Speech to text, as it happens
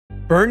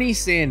Bernie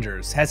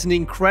Sanders has an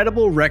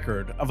incredible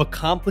record of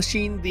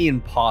accomplishing the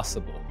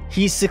impossible.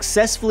 He's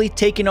successfully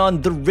taken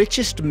on the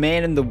richest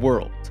man in the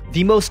world,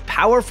 the most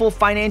powerful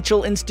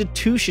financial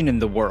institution in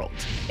the world,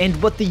 and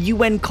what the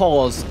UN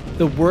calls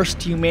the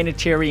worst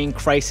humanitarian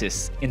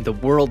crisis in the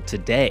world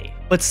today.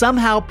 But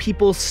somehow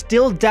people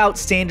still doubt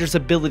Sanders'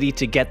 ability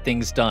to get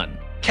things done.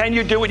 Can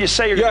you do what you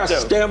say you're going to do?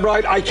 Yes, damn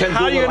right, I can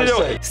do what I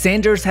say.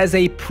 Sanders has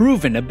a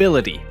proven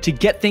ability to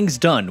get things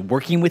done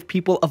working with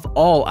people of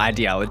all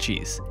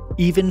ideologies,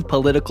 even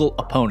political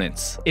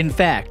opponents. In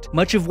fact,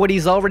 much of what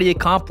he's already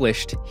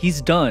accomplished,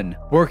 he's done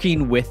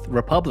working with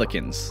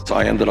Republicans.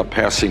 I ended up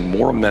passing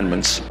more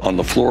amendments on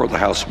the floor of the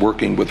House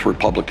working with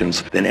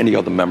Republicans than any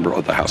other member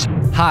of the House.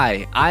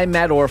 Hi, I'm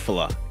Matt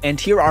Orfalea, and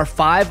here are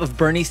 5 of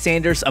Bernie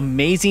Sanders'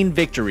 amazing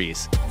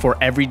victories for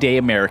everyday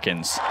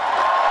Americans.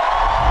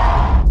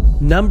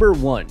 Number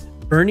 1.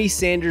 Bernie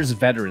Sanders'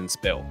 Veterans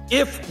Bill.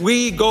 If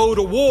we go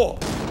to war,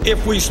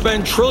 if we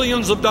spend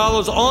trillions of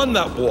dollars on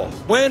that war,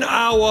 when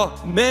our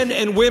men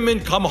and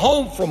women come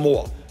home from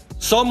war,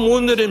 some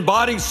wounded in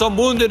body, some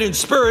wounded in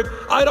spirit,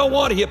 I don't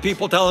want to hear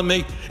people telling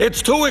me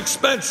it's too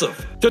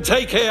expensive to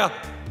take care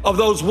of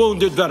those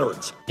wounded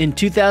veterans. In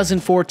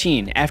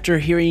 2014, after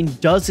hearing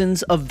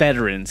dozens of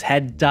veterans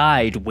had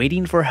died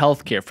waiting for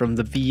healthcare from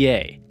the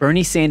VA,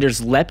 Bernie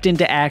Sanders leapt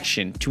into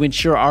action to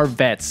ensure our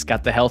vets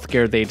got the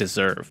healthcare they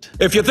deserved.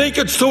 If you think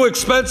it's too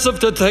expensive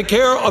to take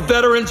care of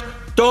veterans,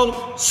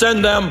 don't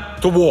send them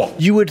to war.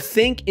 You would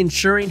think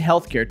ensuring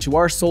healthcare to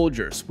our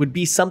soldiers would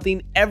be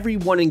something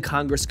everyone in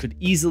Congress could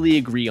easily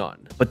agree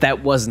on, but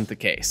that wasn't the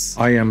case.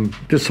 I am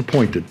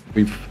disappointed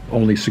we've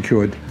only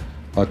secured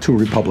 2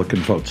 Republican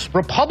votes.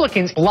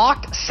 Republicans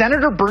blocked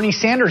Senator Bernie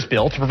Sanders'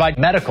 bill to provide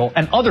medical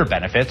and other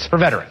benefits for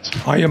veterans.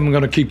 I am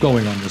going to keep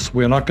going on this.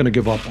 We're not going to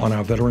give up on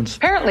our veterans.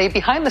 Apparently,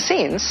 behind the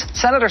scenes,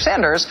 Senator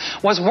Sanders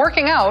was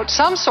working out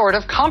some sort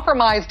of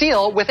compromise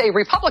deal with a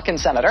Republican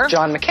senator,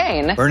 John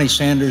McCain. Bernie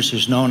Sanders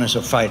is known as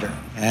a fighter,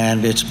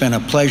 and it's been a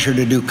pleasure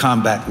to do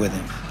combat with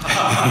him.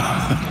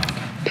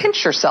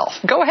 Pinch yourself.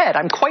 Go ahead.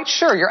 I'm quite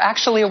sure you're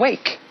actually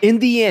awake. In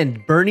the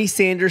end, Bernie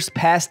Sanders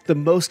passed the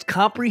most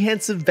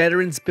comprehensive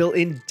veterans bill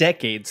in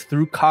decades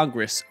through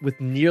Congress with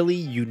nearly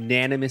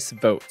unanimous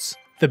votes.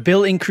 The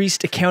bill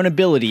increased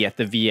accountability at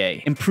the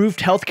VA,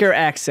 improved healthcare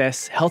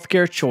access,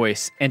 healthcare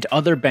choice, and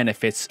other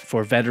benefits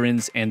for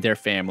veterans and their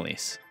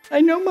families.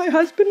 I know my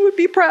husband would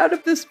be proud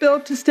of this bill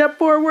to step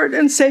forward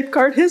and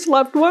safeguard his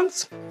loved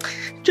ones,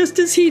 just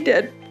as he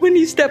did when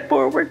he stepped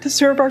forward to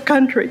serve our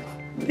country.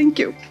 Thank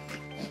you.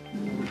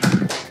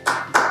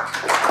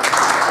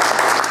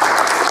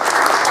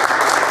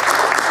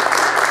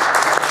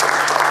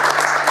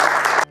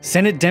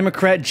 Senate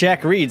Democrat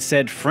Jack Reed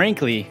said,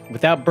 frankly,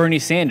 without Bernie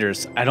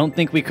Sanders, I don't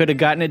think we could have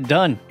gotten it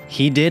done.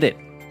 He did it.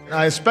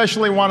 I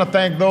especially want to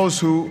thank those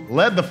who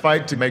led the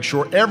fight to make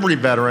sure every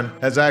veteran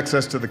has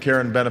access to the care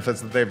and benefits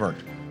that they've earned.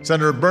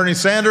 Senator Bernie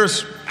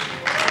Sanders.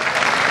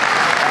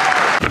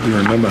 You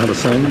remember how to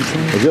sign these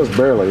things? Just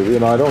barely. You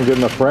know, I don't get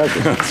enough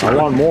practice. I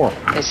want more.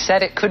 They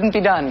said it couldn't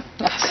be done.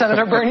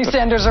 Senator Bernie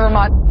Sanders of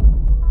Vermont.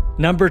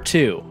 Number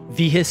 2,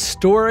 the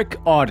historic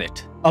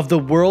audit of the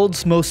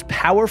world's most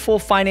powerful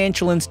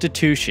financial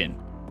institution,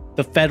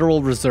 the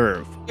Federal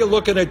Reserve. You're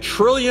looking at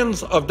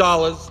trillions of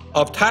dollars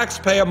of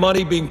taxpayer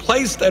money being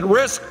placed at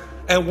risk,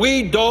 and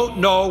we don't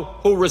know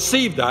who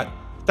received that.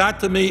 That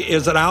to me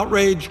is an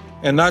outrage,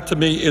 and that to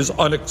me is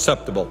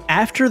unacceptable.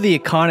 After the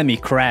economy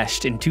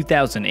crashed in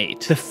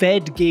 2008, the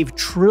Fed gave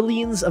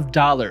trillions of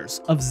dollars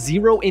of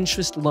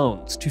zero-interest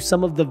loans to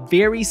some of the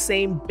very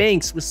same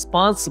banks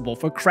responsible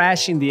for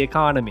crashing the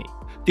economy.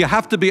 Do you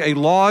have to be a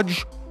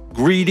large,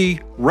 greedy,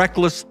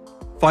 reckless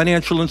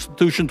financial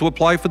institution to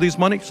apply for these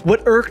monies?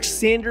 What irked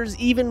Sanders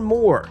even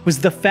more was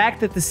the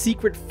fact that the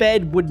secret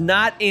Fed would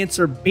not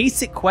answer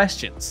basic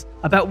questions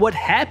about what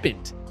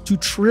happened to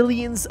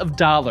trillions of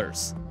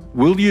dollars.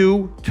 Will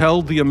you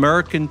tell the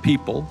American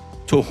people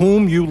to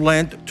whom you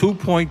lent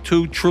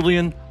 $2.2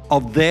 trillion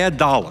of their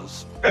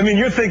dollars? I mean,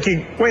 you're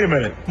thinking, wait a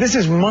minute, this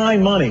is my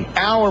money,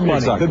 our money,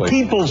 Exactly. the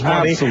people's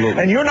money,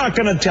 Absolutely. and you're not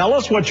going to tell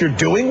us what you're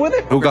doing with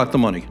it? Who got the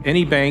money?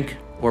 Any bank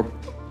or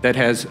that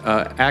has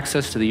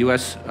access to the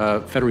U.S.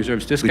 Federal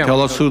Reserve's discount.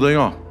 Tell us who they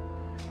are.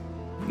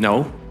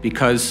 No,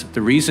 because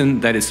the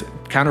reason that is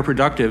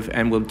counterproductive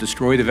and will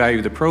destroy the value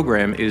of the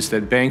program is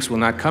that banks will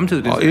not come to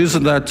the discount.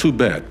 Isn't that too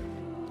bad?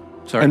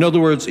 Sorry? In other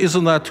words,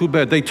 isn't that too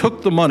bad? They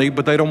took the money,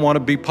 but they don't want to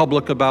be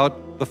public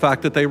about the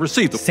fact that they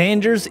received it.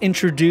 Sanders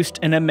introduced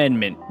an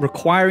amendment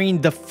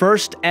requiring the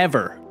first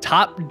ever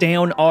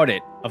top-down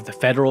audit of the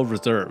Federal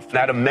Reserve.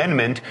 That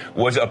amendment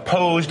was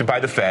opposed by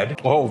the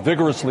Fed. Oh,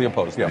 vigorously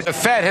opposed, yes. The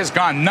Fed has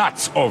gone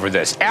nuts over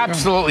this,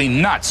 absolutely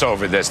nuts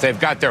over this. They've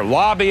got their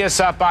lobbyists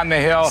up on the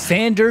Hill.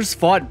 Sanders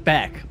fought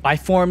back by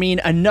forming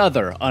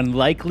another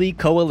unlikely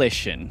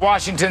coalition.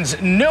 Washington's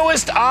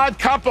newest odd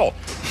couple,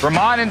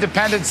 Vermont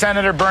Independent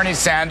Senator Bernie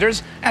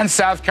Sanders and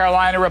South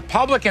Carolina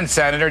Republican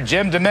Senator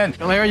Jim DeMint.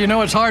 Well, Larry, you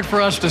know it's hard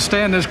for us to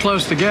stand this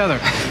close together.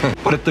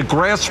 But at the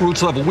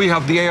grassroots level, we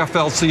have the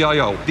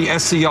AFL-CIO, the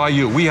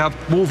SEIU, we have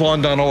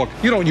MoveOn.org.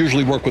 You don't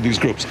usually work with these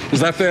groups. Is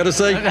that fair to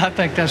say? I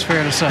think that's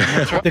fair to say.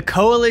 That's right. The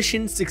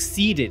coalition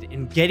succeeded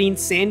in getting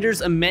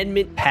Sanders'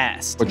 amendment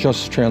passed. What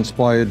just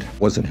transpired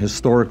was an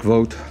historic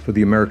vote for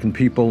the American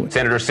people.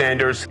 Senator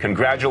Sanders,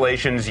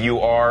 congratulations. You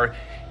are,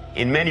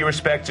 in many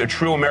respects, a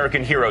true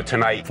American hero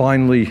tonight.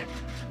 Finally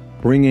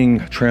bringing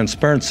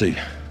transparency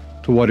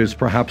to what is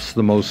perhaps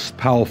the most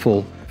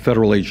powerful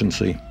federal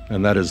agency,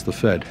 and that is the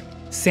Fed.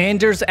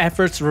 Sanders'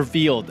 efforts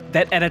revealed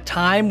that at a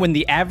time when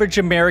the average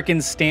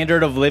American's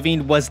standard of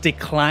living was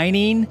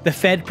declining, the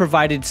Fed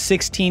provided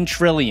 $16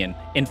 trillion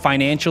in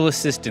financial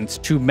assistance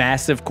to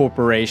massive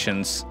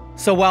corporations.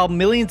 So while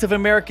millions of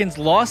Americans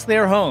lost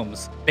their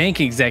homes,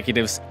 bank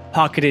executives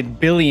pocketed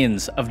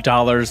billions of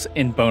dollars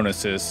in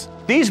bonuses.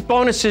 These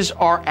bonuses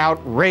are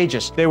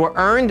outrageous. They were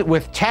earned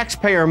with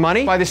taxpayer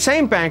money by the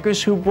same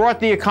bankers who brought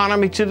the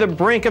economy to the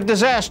brink of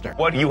disaster.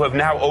 What you have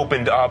now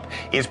opened up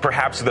is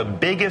perhaps the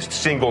biggest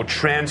single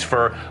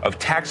transfer of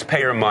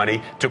taxpayer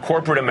money to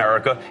corporate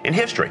America in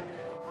history.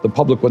 The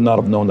public would not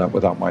have known that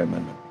without my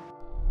amendment.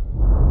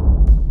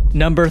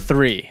 Number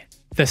 3,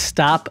 the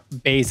Stop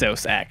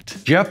Bezos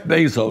Act. Jeff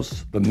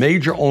Bezos, the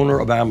major owner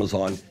of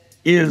Amazon,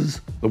 is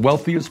the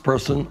wealthiest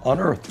person on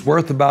earth,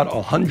 worth about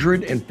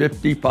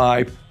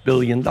 $155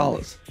 billion.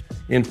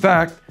 In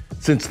fact,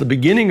 since the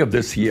beginning of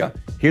this year,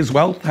 his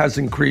wealth has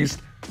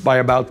increased by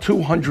about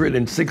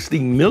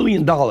 $260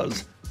 million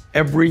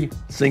every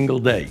single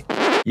day.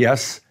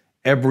 Yes,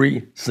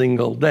 every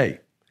single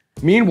day.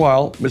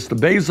 Meanwhile, Mr.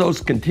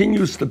 Bezos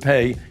continues to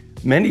pay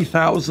many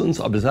thousands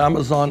of his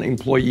Amazon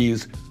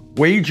employees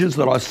wages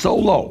that are so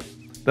low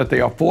that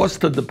they are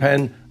forced to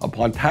depend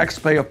upon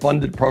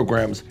taxpayer-funded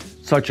programs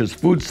such as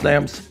food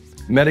stamps,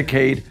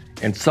 Medicaid,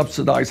 and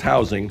subsidized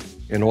housing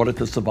in order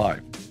to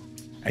survive.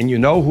 And you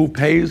know who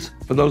pays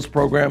for those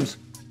programs?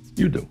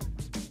 You do.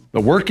 The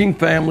working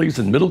families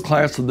and middle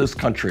class of this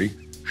country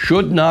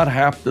should not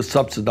have to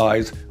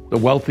subsidize the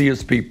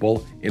wealthiest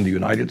people in the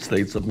United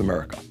States of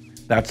America.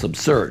 That's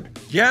absurd.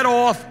 Get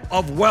off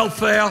of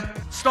welfare.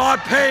 Start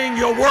paying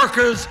your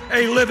workers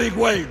a living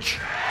wage.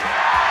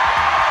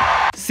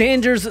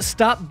 Sanders'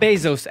 Stop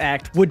Bezos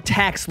Act would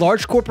tax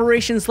large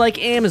corporations like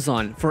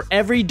Amazon for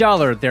every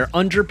dollar their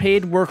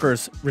underpaid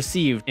workers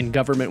received in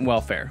government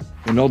welfare.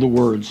 In other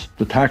words,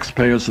 the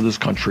taxpayers of this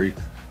country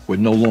would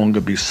no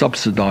longer be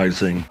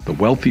subsidizing the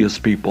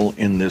wealthiest people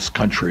in this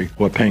country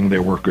who are paying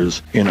their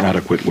workers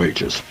inadequate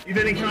wages. You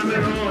have any comment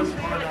at all on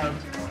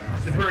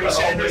the Bernie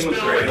Sanders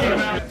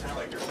bill?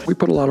 We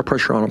put a lot of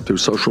pressure on him through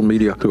social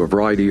media, through a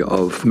variety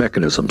of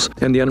mechanisms.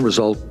 And the end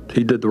result,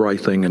 he did the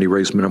right thing and he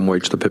raised minimum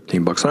wage to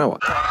 $15 an hour.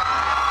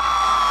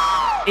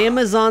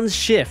 Amazon's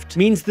shift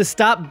means the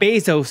Stop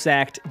Bezos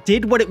Act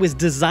did what it was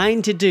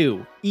designed to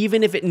do,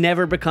 even if it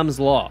never becomes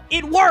law.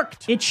 It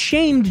worked! It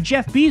shamed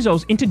Jeff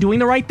Bezos into doing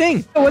the right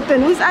thing. With the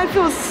news, I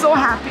feel so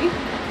happy,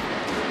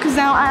 because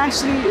now I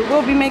actually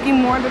will be making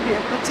more to be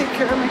able to take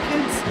care of my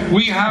kids.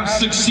 We have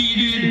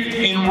succeeded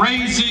in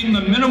raising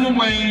the minimum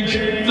wage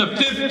to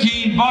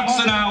 $15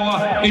 an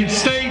hour in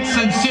states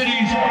and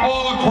cities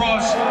all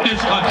across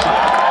this country.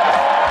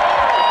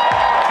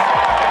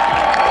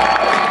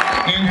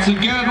 And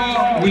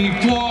together we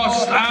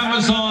forced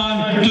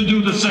Amazon to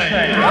do the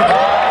same.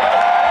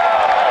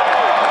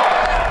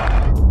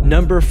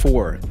 Number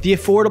 4, the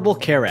Affordable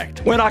Care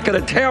Act. We're not going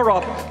to tear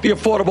up the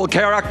Affordable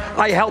Care Act.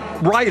 I helped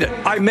write it.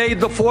 I made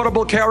the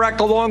Affordable Care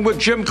Act, along with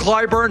Jim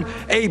Clyburn,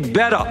 a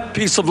better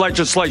piece of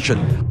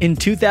legislation. In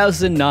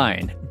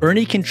 2009,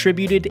 Bernie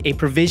contributed a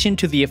provision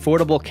to the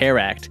Affordable Care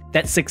Act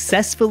that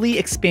successfully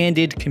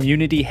expanded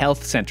community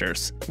health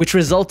centers, which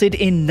resulted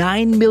in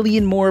 9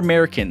 million more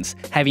Americans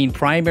having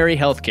primary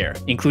health care,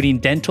 including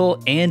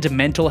dental and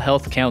mental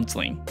health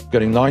counseling.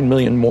 Getting 9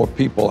 million more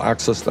people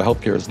access to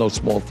healthcare is no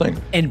small thing.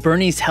 And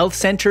Bernie's health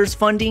centers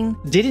funding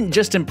didn't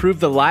just improve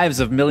the lives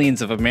of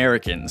millions of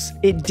Americans,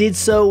 it did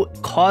so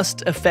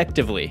cost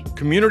effectively.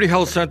 Community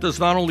health centers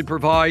not only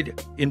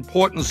provide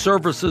important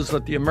services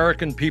that the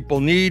American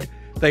people need,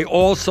 they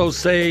also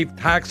save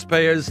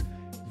taxpayers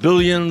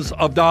billions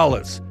of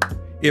dollars.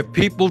 If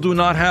people do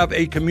not have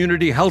a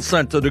community health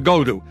center to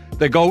go to,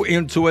 they go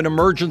into an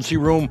emergency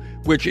room,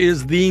 which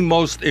is the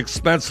most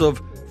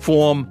expensive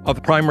form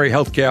of primary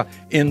health care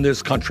in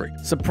this country.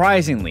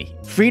 Surprisingly,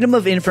 Freedom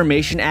of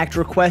Information Act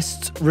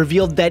requests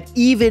revealed that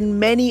even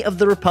many of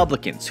the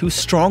Republicans who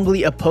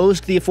strongly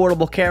opposed the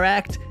Affordable Care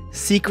Act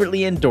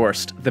secretly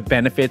endorsed the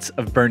benefits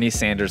of Bernie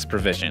Sanders'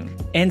 provision.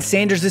 And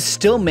Sanders is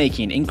still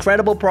making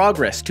incredible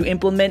progress to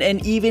implement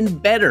an even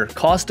better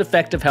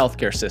cost-effective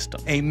healthcare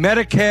system. A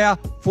Medicare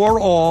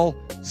for all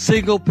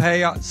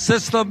single-payer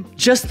system.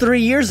 Just 3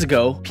 years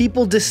ago,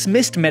 people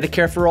dismissed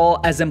Medicare for all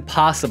as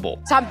impossible.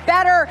 It's a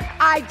better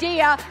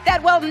idea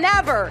that will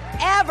never,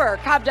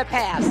 ever come to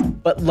pass.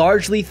 But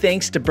largely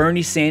thanks to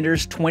Bernie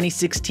Sanders'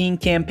 2016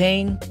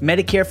 campaign,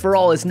 Medicare for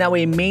all is now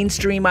a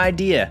mainstream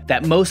idea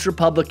that most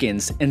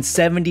Republicans and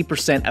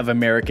 70% of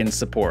Americans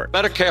support.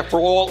 Medicare for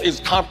all is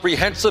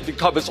comprehensive. It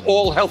covers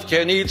all health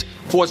care needs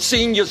for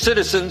senior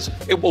citizens.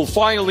 It will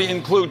finally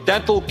include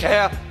dental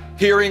care,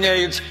 hearing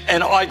aids,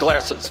 and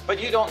eyeglasses.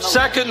 But you don't know.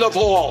 Second of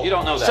all, you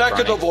don't know that,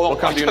 Second Bernie. of all, We'll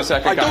come to you in a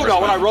second, I do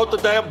know, and I wrote the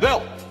damn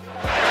bill.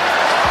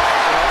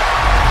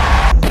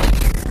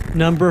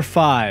 Number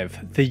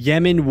 5, the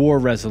Yemen War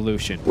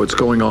Resolution. What's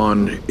going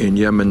on in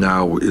Yemen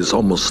now is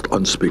almost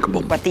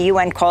unspeakable. What the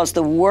UN calls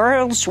the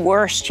world's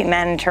worst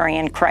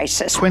humanitarian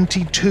crisis.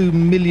 22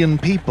 million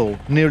people,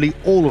 nearly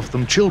all of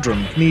them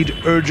children, need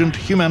urgent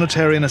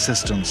humanitarian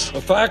assistance.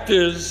 The fact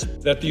is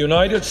that the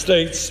United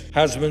States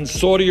has been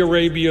Saudi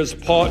Arabia's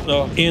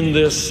partner in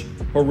this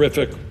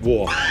horrific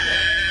war.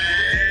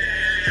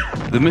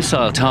 The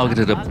missile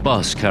targeted a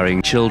bus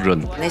carrying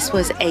children. This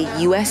was a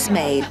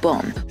US-made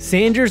bomb.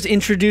 Sanders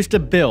introduced a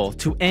bill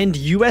to end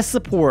US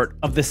support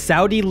of the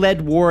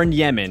Saudi-led war in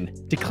Yemen,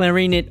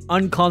 declaring it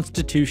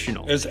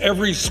unconstitutional. As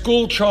every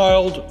school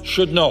child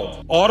should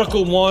know,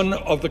 Article 1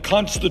 of the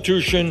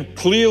Constitution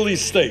clearly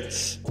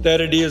states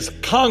that it is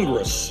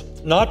Congress,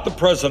 not the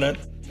president,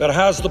 that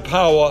has the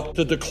power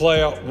to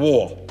declare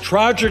war.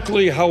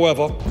 Tragically,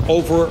 however,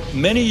 over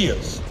many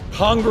years,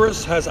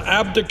 Congress has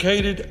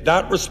abdicated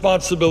that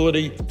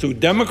responsibility to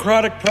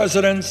Democratic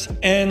presidents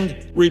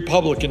and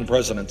Republican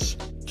presidents.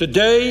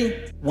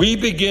 Today, we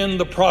begin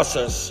the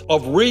process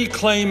of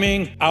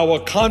reclaiming our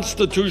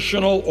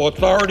constitutional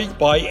authority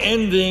by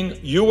ending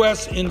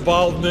U.S.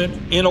 involvement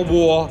in a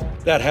war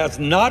that has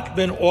not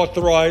been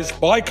authorized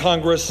by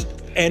Congress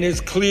and is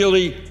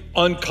clearly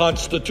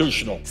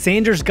unconstitutional.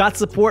 Sanders got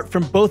support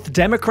from both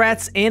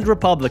Democrats and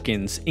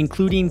Republicans,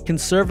 including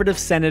conservative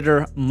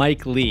Senator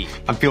Mike Lee.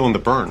 I'm feeling the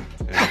burn.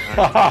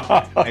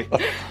 I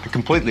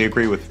completely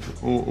agree with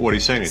what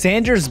he's saying.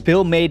 Sanders'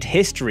 bill made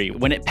history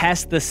when it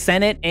passed the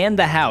Senate and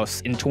the House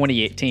in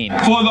 2018.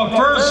 For the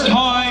first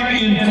time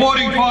in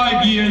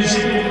 45 years,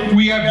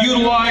 we have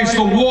utilized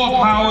the War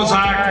Powers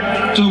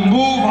Act to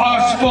move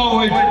us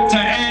forward to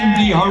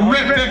end the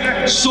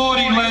horrific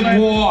Saudi-led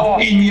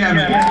war in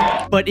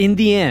Yemen. But in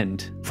the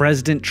end,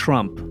 President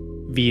Trump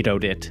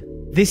vetoed it.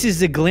 This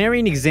is a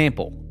glaring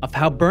example of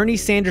how Bernie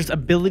Sanders'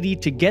 ability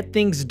to get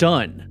things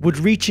done would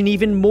reach an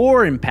even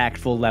more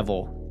impactful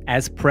level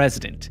as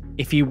president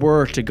if he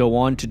were to go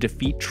on to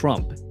defeat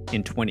Trump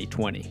in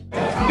 2020.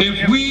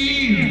 If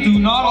we do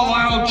not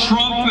allow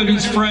Trump and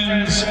his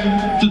friends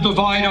to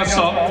divide us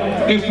up,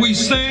 if we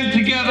stand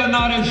together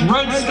not as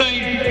red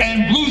state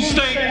and blue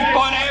state,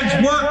 but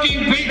as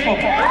working people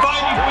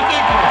fighting for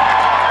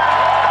dignity,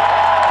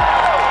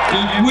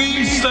 if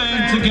we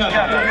stand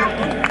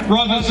together,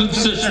 brothers and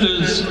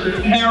sisters,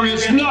 there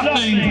is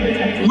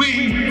nothing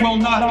we will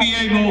not be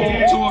able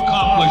to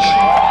accomplish.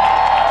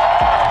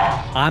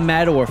 I'm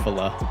Matt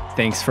Orfalea.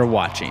 Thanks for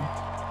watching.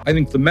 I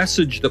think the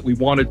message that we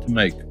wanted to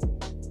make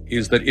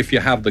is that if you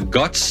have the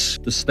guts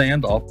to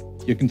stand up,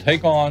 you can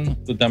take on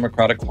the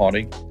Democratic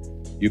Party,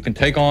 you can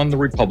take on the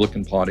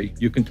Republican Party,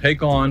 you can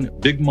take on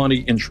big money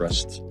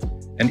interests.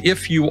 And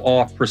if you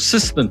are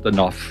persistent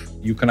enough,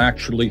 you can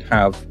actually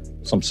have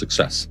some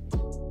success.